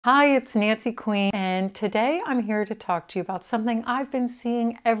Hi, it's Nancy Queen, and today I'm here to talk to you about something I've been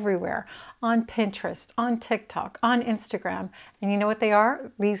seeing everywhere on Pinterest, on TikTok, on Instagram. And you know what they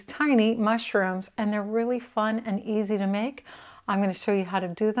are? These tiny mushrooms, and they're really fun and easy to make. I'm going to show you how to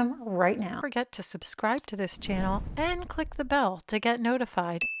do them right now. Don't forget to subscribe to this channel and click the bell to get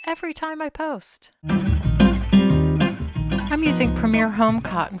notified every time I post. I'm using Premier Home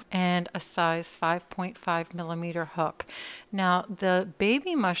Cotton and a size 5.5 millimeter hook. Now the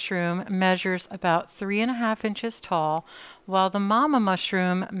baby mushroom measures about 3.5 inches tall, while the mama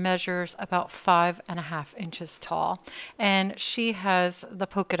mushroom measures about 5.5 inches tall. And she has the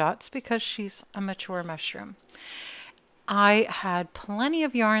polka dots because she's a mature mushroom. I had plenty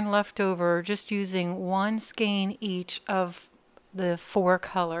of yarn left over just using one skein each of the 4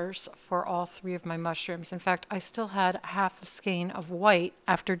 colors for all 3 of my mushrooms. In fact, I still had half a skein of white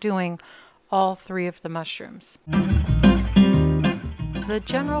after doing all 3 of the mushrooms. The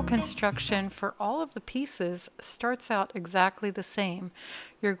general construction for all of the pieces starts out exactly the same.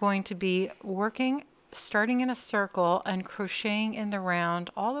 You're going to be working, starting in a circle and crocheting in the round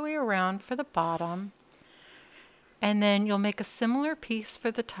all the way around for the bottom. And then you'll make a similar piece for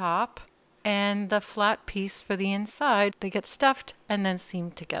the top and the flat piece for the inside. They get stuffed and then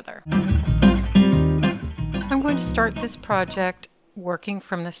seamed together. I'm going to start this project working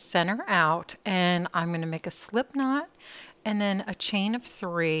from the center out, and I'm going to make a slip knot and then a chain of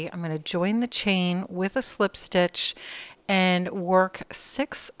 3. I'm going to join the chain with a slip stitch and work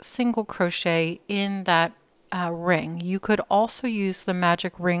 6 single crochet in that ring. You could also use the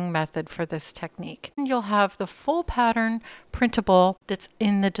magic ring method for this technique. And you'll have the full pattern printable that's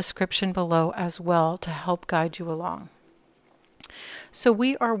in the description below as well to help guide you along. So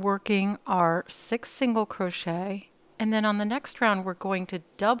we are working our 6 single crochet, and then on the next round we're going to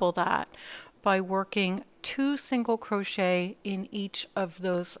double that by working 2 single crochet in each of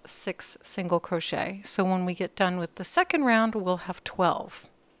those 6 single crochet. So when we get done with the second round, we'll have 12.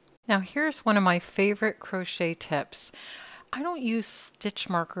 Now here's one of my favorite crochet tips. I don't use stitch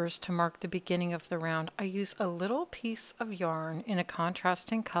markers to mark the beginning of the round. I use a little piece of yarn in a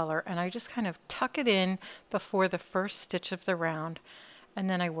contrasting color, and I just kind of tuck it in before the first stitch of the round, and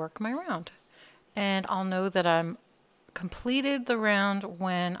then I work my round. And I'll know that I'm completed the round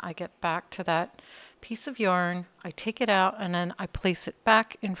when I get back to that piece of yarn. I take it out and then I place it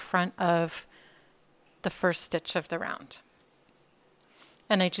back in front of the first stitch of the round.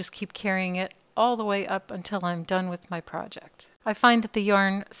 And I just keep carrying it all the way up until I'm done with my project. I find that the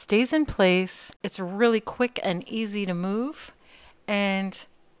yarn stays in place. It's really quick and easy to move, and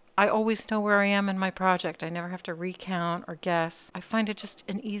I always know where I am in my project. I never have to recount or guess. I find it just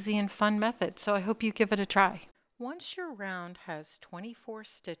an easy and fun method, so I hope you give it a try. Once your round has 24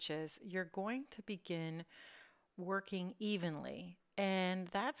 stitches, you're going to begin working evenly. And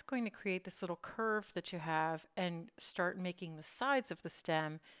that's going to create this little curve that you have and start making the sides of the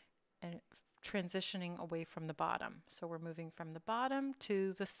stem and transitioning away from the bottom. So we're moving from the bottom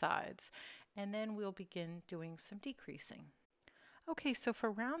to the sides. And then we'll begin doing some decreasing. Okay, so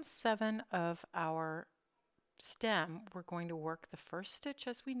for round 7 of our stem, we're going to work the first stitch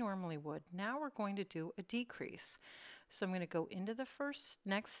as we normally would. Now we're going to do a decrease. So I'm going to go into the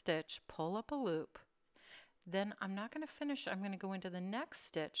next stitch, pull up a loop. Then I'm not going to finish. I'm going to go into the next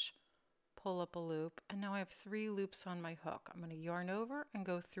stitch, pull up a loop, and now I have 3 loops on my hook. I'm going to yarn over and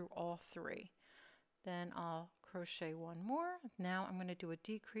go through all 3. Then I'll crochet 1 more. Now I'm going to do a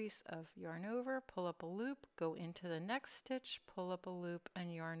decrease of yarn over, pull up a loop, go into the next stitch, pull up a loop,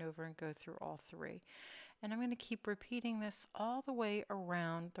 and yarn over and go through all 3. And I'm going to keep repeating this all the way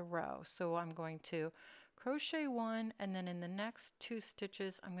around the row. So I'm going to crochet 1, and then in the next 2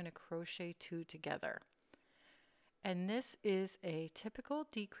 stitches I'm going to crochet 2 together. And this is a typical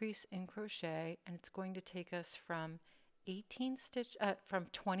decrease in crochet, and it's going to take us from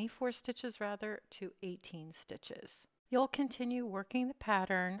 24 stitches rather to 18 stitches. You'll continue working the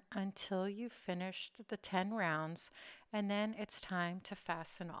pattern until you've finished the 10 rounds, and then it's time to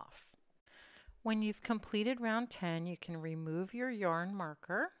fasten off. When you've completed round 10, you can remove your yarn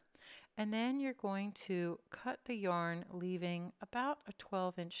marker, and then you're going to cut the yarn, leaving about a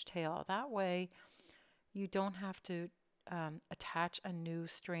 12-inch tail. That way you don't have to attach a new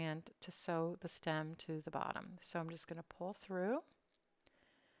strand to sew the stem to the bottom. So I'm just going to pull through,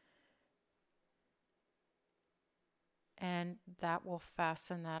 and that will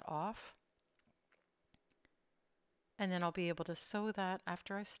fasten that off. And then I'll be able to sew that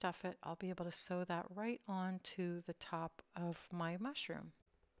after I stuff it. I'll be able to sew that right onto the top of my mushroom.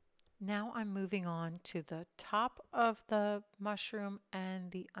 Now I'm moving on to the top of the mushroom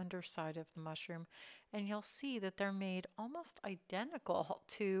and the underside of the mushroom, and you'll see that they're made almost identical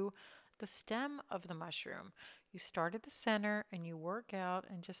to the stem of the mushroom. You start at the center and you work out,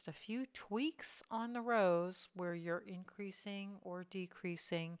 and just a few tweaks on the rows where you're increasing or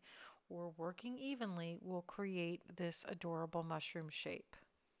decreasing or working evenly will create this adorable mushroom shape.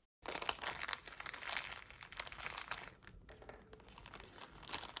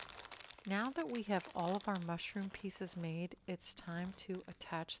 Now that we have all of our mushroom pieces made, it's time to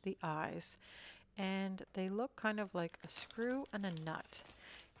attach the eyes. And they look kind of like a screw and a nut.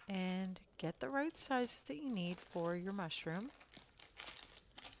 And get the right sizes that you need for your mushroom.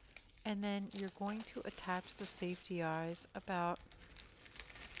 And then you're going to attach the safety eyes about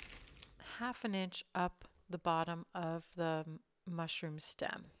 1/2 inch up the bottom of the mushroom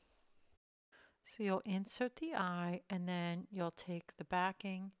stem. So you'll insert the eye, and then you'll take the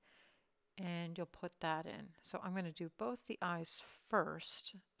backing and you'll put that in. So I'm going to do both the eyes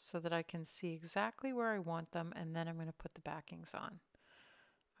first so that I can see exactly where I want them, and then I'm going to put the backings on.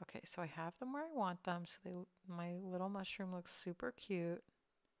 Okay, so I have them where I want them, so my little mushroom looks super cute.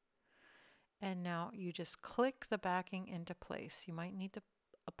 And now you just click the backing into place. You might need to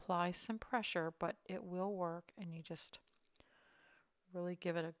apply some pressure, but it will work, and you just really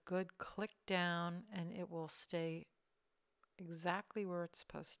give it a good click down and it will stay exactly where it's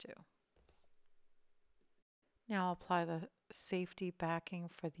supposed to. Now I'll apply the safety backing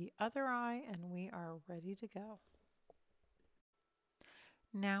for the other eye, and we are ready to go.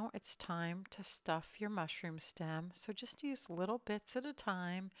 Now it's time to stuff your mushroom stem. So just use little bits at a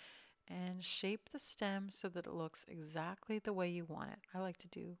time and shape the stem so that it looks exactly the way you want it. I like to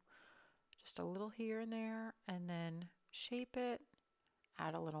do just a little here and there, and then shape it,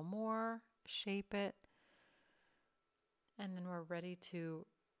 add a little more, shape it, and then we're ready to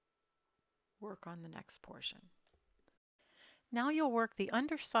work on the next portion. Now you'll work the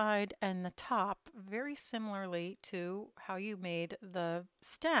underside and the top very similarly to how you made the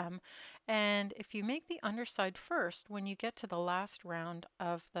stem. And if you make the underside first, when you get to the last round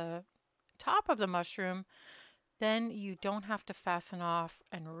of the top of the mushroom, then you don't have to fasten off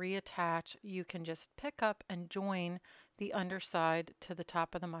and reattach. You can just pick up and join the underside to the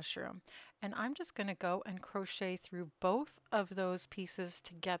top of the mushroom. And I'm just going to go and crochet through both of those pieces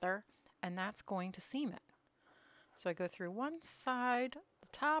together, and that's going to seam it. So I go through one side, the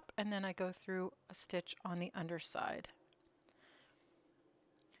top, and then I go through a stitch on the underside.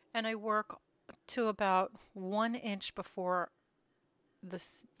 And I work to about 1 inch before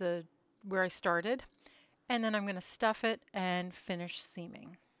where I started. And then I'm going to stuff it and finish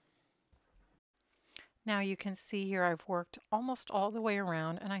seaming. Now you can see here I've worked almost all the way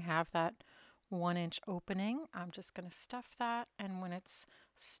around, and I have that 1 inch opening. I'm just going to stuff that, and when it's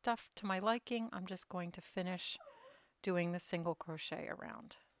stuffed to my liking, I'm just going to finish doing the single crochet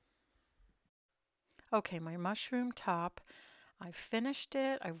around. Okay, my mushroom top, I've finished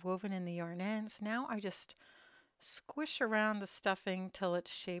it. I've woven in the yarn ends. Now I just squish around the stuffing till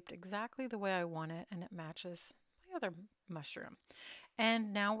it's shaped exactly the way I want it, and it matches my other mushroom.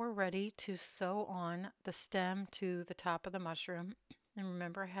 And now we're ready to sew on the stem to the top of the mushroom. And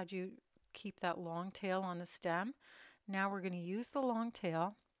remember, I had you keep that long tail on the stem. Now we're going to use the long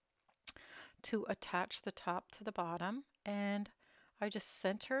tail to attach the top to the bottom, and I just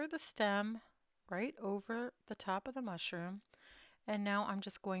center the stem right over the top of the mushroom, and now I'm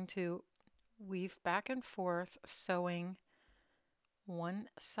just going to weave back and forth, sewing one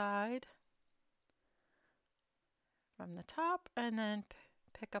side from the top and then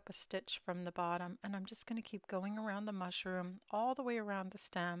pick up a stitch from the bottom, and I'm just going to keep going around the mushroom all the way around the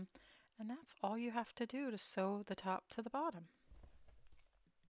stem, and that's all you have to do to sew the top to the bottom.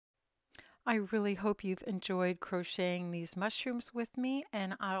 I really hope you've enjoyed crocheting these mushrooms with me,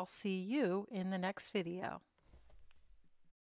 and I'll see you in the next video.